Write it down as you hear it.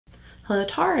Hello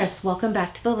Taurus, welcome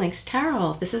back to the Lynx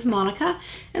Tarot. This is Monica,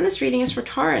 and this reading is for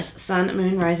Taurus, Sun,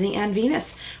 Moon, Rising, and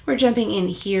Venus. We're jumping in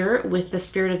here with the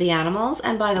spirit of the animals,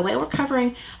 and by the way, we're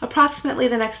covering approximately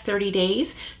the next 30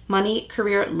 days, money,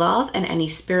 career, love, and any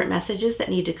spirit messages that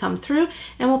need to come through,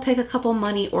 and we'll pick a couple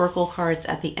money oracle cards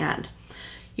at the end.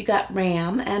 You got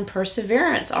Ram and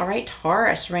Perseverance. All right,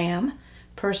 Taurus, Ram,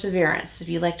 Perseverance. If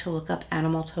you like to look up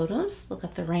animal totems, look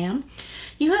up the Ram.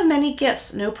 You have many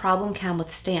gifts no problem can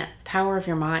withstand. The power of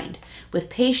your mind.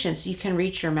 With patience, you can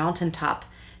reach your mountaintop.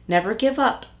 Never give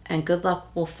up, and good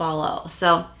luck will follow.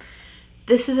 So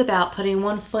this is about putting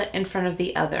one foot in front of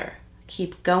the other.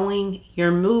 Keep going.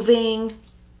 You're moving.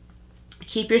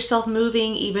 Keep yourself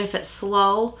moving, even if it's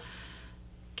slow.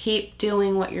 Keep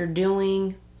doing what you're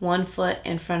doing, one foot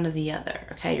in front of the other.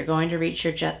 Okay, you're going to reach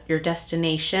your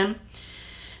destination.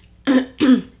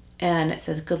 And it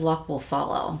says good luck will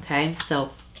follow. Okay, so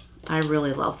I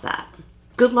really love that.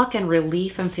 Good luck and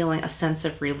relief. I'm feeling a sense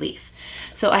of relief.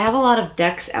 So I have a lot of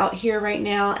decks out here right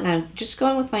now, and I'm just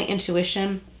going with my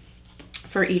intuition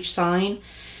for each sign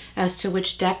as to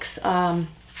which decks I'm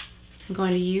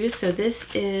going to use. So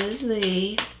this is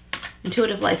the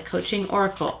Intuitive Life Coaching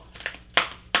Oracle.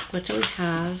 What do we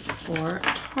have for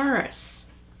Taurus?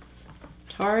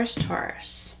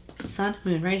 Taurus. Sun,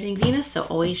 Moon, Rising, Venus. So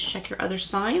always check your other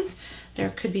signs.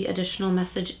 There could be additional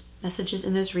messages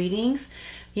in those readings.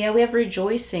 Yeah, we have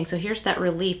rejoicing. So here's that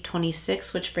relief,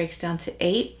 26, which breaks down to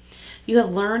 8. You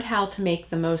have learned how to make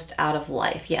the most out of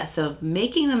life. Yeah, so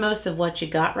making the most of what you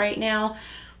got right now,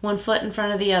 one foot in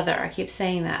front of the other. I keep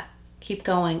saying that. Keep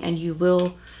going, and you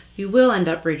will end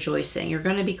up rejoicing. You're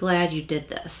going to be glad you did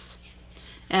this.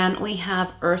 And we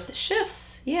have Earth shifts.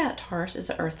 Yeah, Taurus is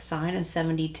an Earth sign, and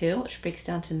 72, which breaks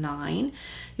down to 9.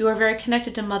 You are very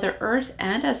connected to Mother Earth,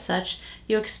 and as such,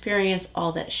 you experience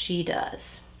all that she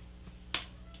does.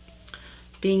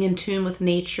 Being in tune with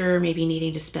nature, maybe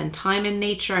needing to spend time in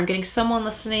nature. I'm getting someone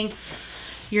listening.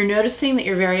 You're noticing that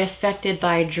you're very affected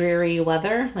by dreary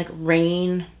weather, like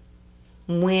rain,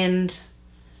 wind,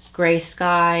 gray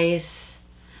skies.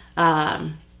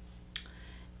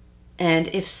 And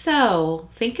if so,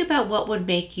 think about what would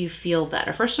make you feel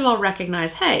better. First of all,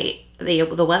 recognize, hey, the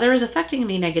weather is affecting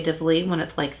me negatively when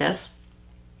it's like this.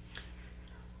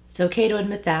 It's okay to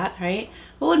admit that, right?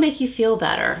 What would make you feel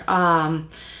better?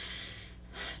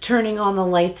 Turning on the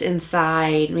lights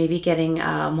inside, maybe getting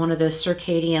one of those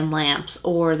circadian lamps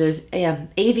or those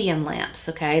avian lamps,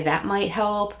 okay? That might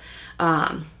help.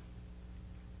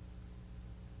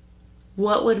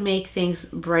 What would make things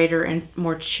brighter and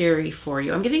more cheery for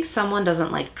you? I'm getting someone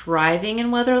doesn't like driving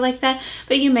in weather like that,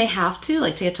 but you may have to,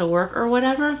 like to get to work or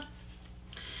whatever.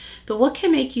 But what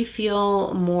can make you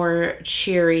feel more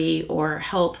cheery or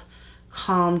help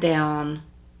calm down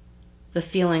the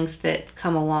feelings that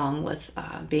come along with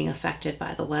being affected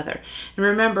by the weather? And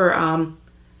remember,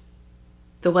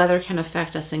 the weather can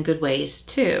affect us in good ways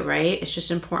too, right? It's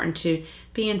just important to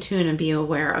be in tune and be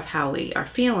aware of how we are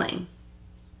feeling.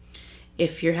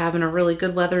 If you're having a really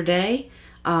good weather day,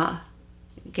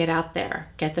 get out there,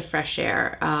 get the fresh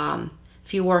air.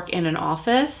 If you work in an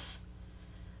office,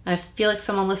 I feel like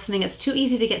someone listening, it's too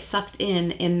easy to get sucked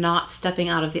in not stepping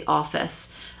out of the office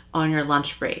on your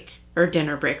lunch break or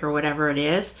dinner break or whatever it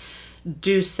is.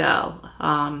 Do so.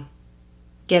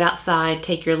 Get outside,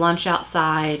 take your lunch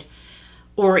outside,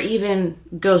 or even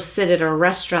go sit at a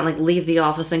restaurant, like leave the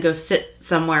office and go sit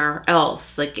somewhere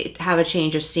else, like have a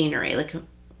change of scenery, like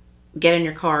get in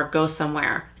your car, go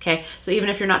somewhere, okay? So even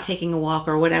if you're not taking a walk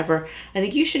or whatever, I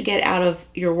think you should get out of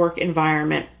your work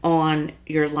environment on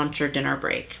your lunch or dinner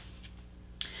break.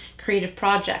 Creative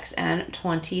projects, and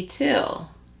 22.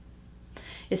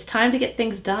 It's time to get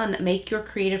things done. Make your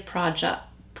creative projects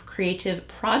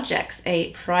a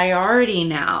priority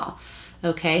now,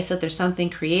 okay? So if there's something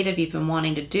creative you've been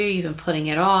wanting to do, you've been putting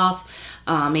it off,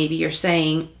 maybe you're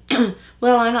saying,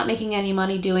 well, I'm not making any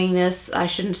money doing this. I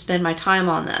shouldn't spend my time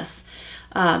on this.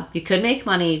 You could make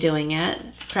money doing it.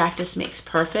 Practice makes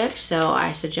perfect. So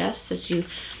I suggest that you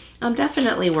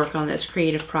definitely work on those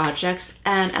creative projects.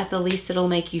 And at the least, it'll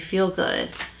make you feel good.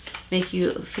 Make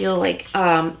you feel like,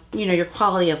 your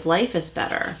quality of life is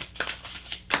better.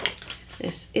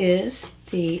 This is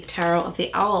the Tarot of the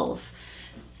Owls.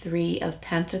 3 of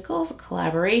Pentacles,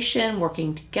 collaboration,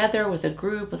 working together with a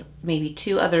group, with maybe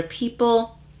 2 other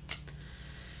people.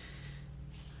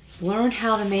 Learn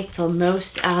how to make the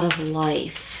most out of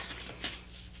life.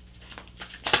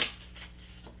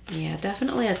 Yeah,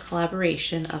 definitely a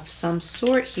collaboration of some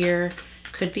sort here.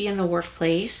 Could be in the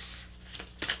workplace.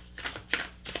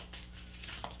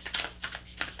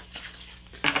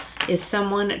 Is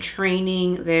someone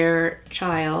training their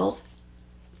child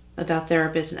about their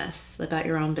business, about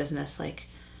your own business. Like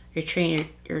you're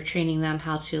training them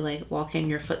how to like walk in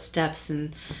your footsteps,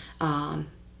 and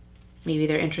maybe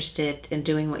they're interested in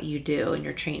doing what you do and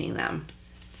you're training them.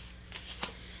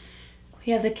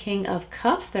 We have the King of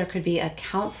Cups. There could be a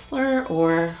counselor,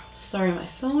 or, sorry, my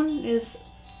phone is,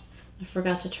 I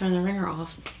forgot to turn the ringer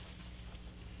off.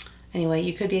 Anyway,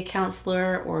 you could be a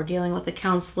counselor or dealing with a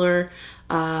counselor.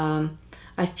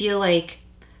 I feel like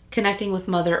connecting with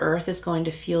Mother Earth is going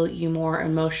to feel you more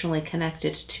emotionally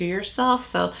connected to yourself.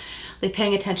 So like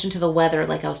paying attention to the weather,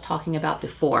 like I was talking about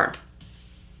before.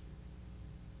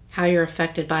 How you're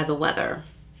affected by the weather.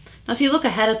 Now, if you look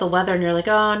ahead at the weather and you're like,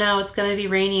 oh no, it's going to be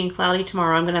rainy and cloudy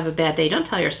tomorrow, I'm going to have a bad day. Don't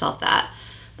tell yourself that.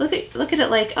 Look at it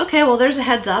like, okay, well, there's a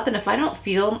heads up. And if I don't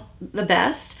feel the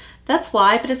best, that's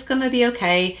why, but it's going to be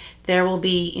okay. There will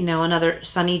be, you know, another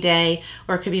sunny day,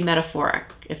 or it could be metaphoric.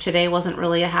 If today wasn't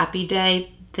really a happy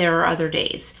day, there are other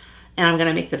days, and I'm going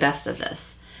to make the best of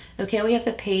this. Okay, we have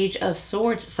the Page of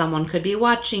Swords. Someone could be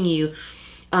watching you.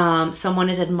 Someone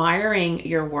is admiring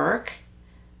your work.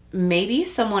 Maybe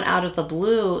someone out of the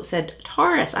blue said,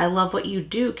 Taurus, I love what you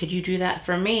do. Could you do that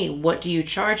for me? What do you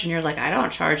charge? And you're like, I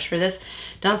don't charge for this.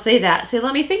 Don't say that. Say,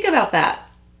 let me think about that.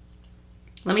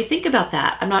 Let me think about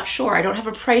that. I'm not sure. I don't have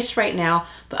a price right now,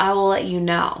 but I will let you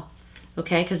know.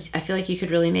 Okay, because I feel like you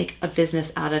could really make a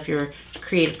business out of your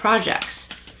creative projects.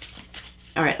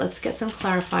 All right, let's get some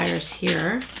clarifiers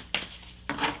here.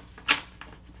 I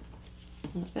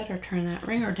better turn that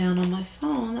ringer down on my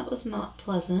phone. That was not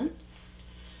pleasant.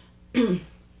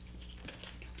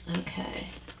 Okay.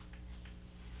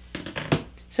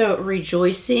 So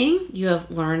rejoicing, you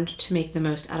have learned to make the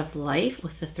most out of life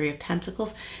with the Three of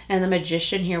Pentacles. And the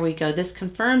Magician, here we go. This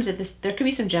confirms that there could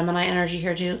be some Gemini energy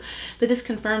here too, but this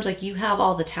confirms like you have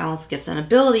all the talents, gifts, and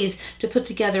abilities to put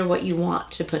together what you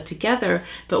want to put together.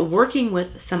 But working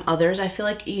with some others, I feel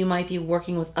like you might be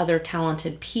working with other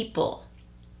talented people.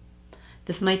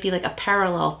 This might be like a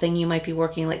parallel thing. You might be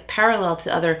working like parallel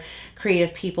to other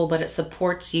creative people, but it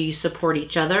supports you. You support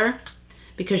each other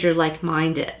because you're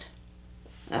like-minded.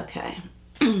 Okay.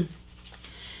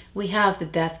 We have the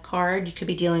Death card. You could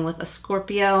be dealing with a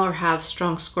Scorpio or have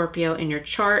strong Scorpio in your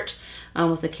chart.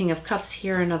 With the King of Cups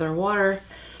here, another water.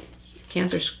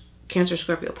 Cancer,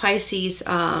 Scorpio, Pisces.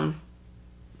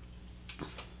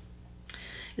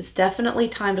 It's definitely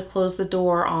time to close the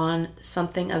door on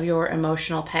something of your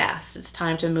emotional past. It's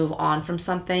time to move on from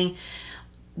something.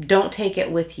 Don't take it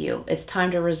with you. It's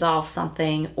time to resolve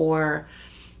something, or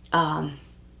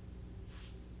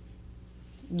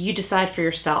you decide for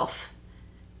yourself.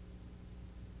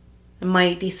 It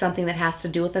might be something that has to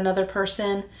do with another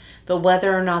person, but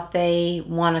whether or not they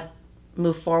want to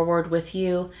move forward with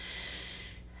you,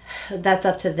 that's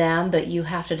up to them, but you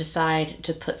have to decide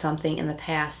to put something in the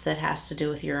past that has to do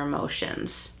with your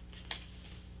emotions.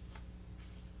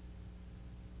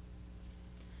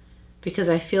 Because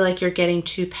I feel like you're getting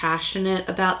too passionate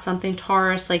about something,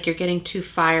 Taurus, like you're getting too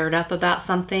fired up about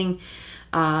something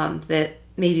that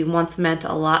maybe once meant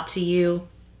a lot to you,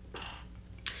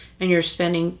 and you're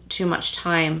spending too much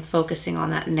time focusing on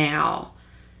that now.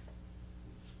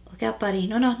 Look out, buddy.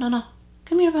 No, no, no, no.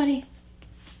 Come here, buddy.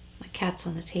 My cat's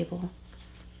on the table.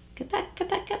 Get back, get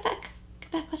back, get back.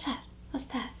 Get back. What's that? What's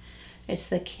that? It's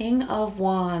the King of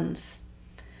Wands.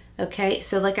 Okay,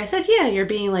 so like I said, yeah, you're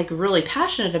being like really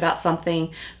passionate about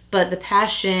something, but the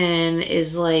passion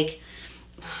is like,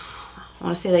 I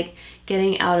want to say like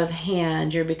getting out of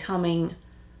hand. You're becoming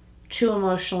too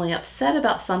emotionally upset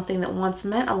about something that once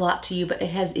meant a lot to you, but it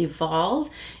has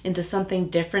evolved into something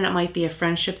different. It might be a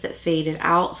friendship that faded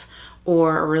out,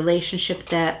 or a relationship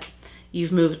that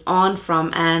you've moved on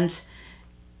from. And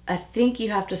I think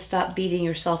you have to stop beating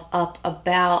yourself up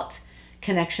about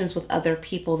connections with other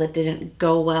people that didn't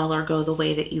go well or go the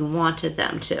way that you wanted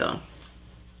them to.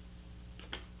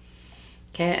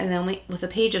 Okay, and then with the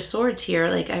Page of Swords here,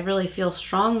 like I really feel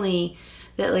strongly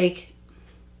that like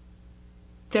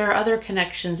there are other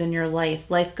connections in your life.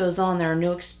 Life goes on. There are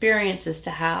new experiences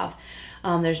to have.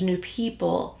 There's new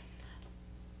people.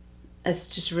 It's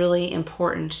just really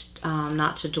important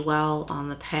not to dwell on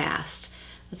the past.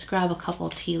 Let's grab a couple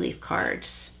of tea leaf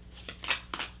cards.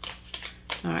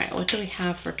 All right, what do we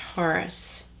have for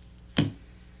Taurus?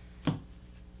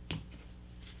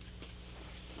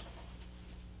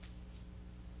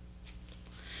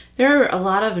 There are a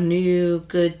lot of new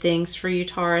good things for you,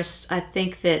 Taurus. I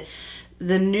think that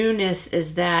the newness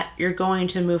is that you're going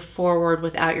to move forward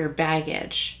without your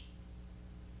baggage.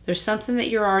 There's something that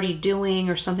you're already doing,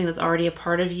 or something that's already a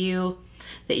part of you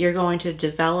that you're going to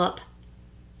develop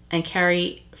and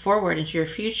carry forward into your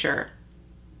future.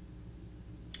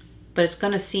 But it's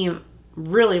going to seem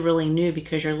really, really new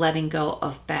because you're letting go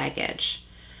of baggage.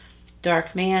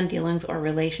 Dark man, dealings or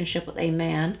relationship with a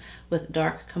man with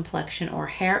dark complexion or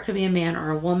hair. It could be a man or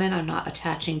a woman. I'm not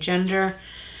attaching gender.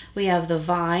 We have the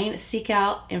vine. Seek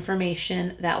out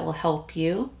information that will help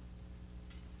you.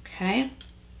 Okay.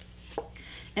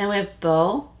 And we have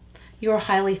bow. You are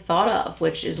highly thought of,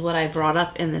 which is what I brought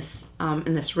up in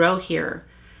this row here.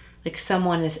 Like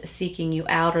someone is seeking you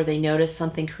out, or they notice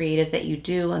something creative that you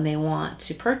do and they want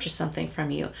to purchase something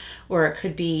from you. Or it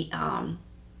could be,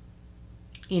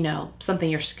 you know, something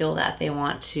you're skilled at. They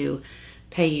want to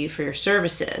pay you for your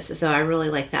services. So I really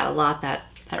like that a lot. That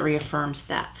reaffirms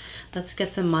that. Let's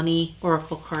get some money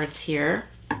oracle cards here.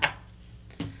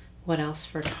 What else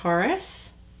for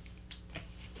Taurus?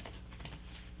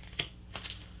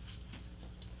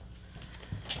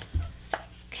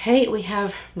 Okay, we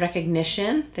have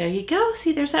recognition. There you go.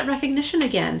 See, there's that recognition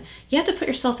again. You have to put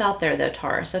yourself out there though,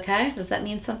 Taurus, okay? Does that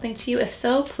mean something to you? If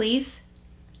so, please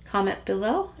comment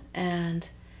below and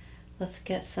let's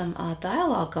get some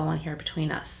dialogue going here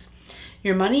between us.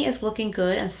 Your money is looking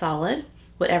good and solid.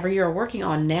 Whatever you're working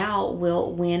on now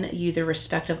will win you the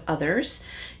respect of others.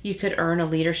 You could earn a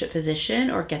leadership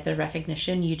position or get the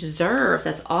recognition you deserve.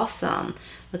 That's awesome.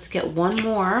 Let's get one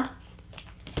more.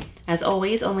 As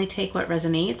always, only take what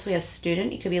resonates. We have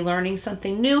student. You could be learning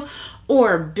something new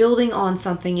or building on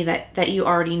something that you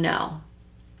already know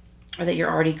or that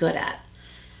you're already good at.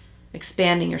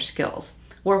 Expanding your skills.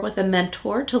 Work with a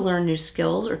mentor to learn new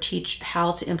skills or teach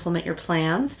how to implement your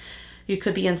plans. You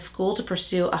could be in school to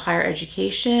pursue a higher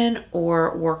education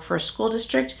or work for a school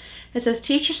district. It says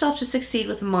teach yourself to succeed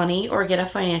with money or get a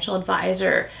financial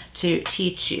advisor to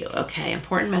teach you. Okay,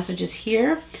 important messages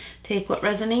here. Take what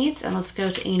resonates and let's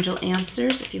go to angel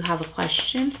answers. If you have a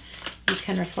question, you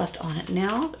can reflect on it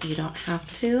now, but you don't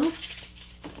have to.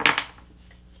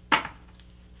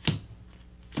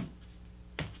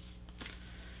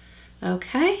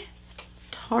 Okay,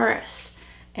 Taurus.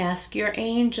 Ask your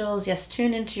angels. Yes,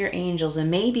 tune into your angels,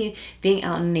 and maybe being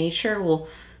out in nature will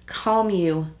calm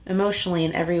you emotionally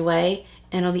in every way,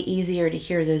 and it'll be easier to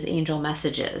hear those angel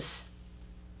messages.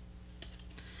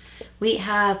 We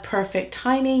have perfect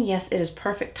timing. Yes, it is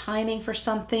perfect timing for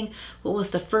something. What was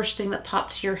the first thing that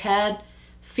popped to your head?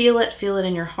 Feel it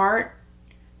in your heart.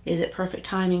 Is it perfect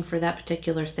timing for that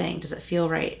particular thing? Does it feel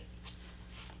right?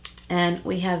 And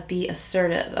we have be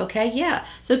assertive. Okay, yeah.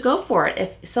 So go for it.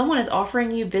 If someone is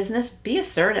offering you business, be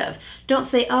assertive. Don't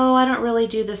say, oh, I don't really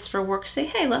do this for work. Say,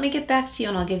 hey, let me get back to you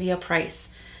and I'll give you a price.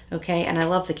 Okay, and I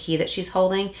love the key that she's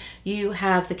holding. You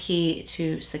have the key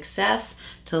to success,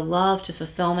 to love, to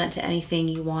fulfillment, to anything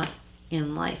you want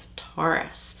in life,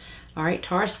 Taurus. All right,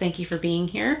 Taurus, thank you for being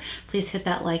here. Please hit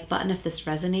that like button if this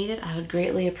resonated. I would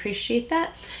greatly appreciate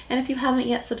that. And if you haven't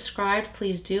yet subscribed,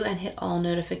 please do and hit all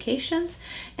notifications.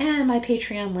 And my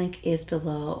Patreon link is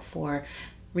below for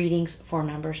readings for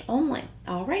members only.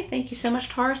 All right, thank you so much,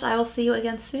 Taurus. I will see you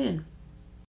again soon.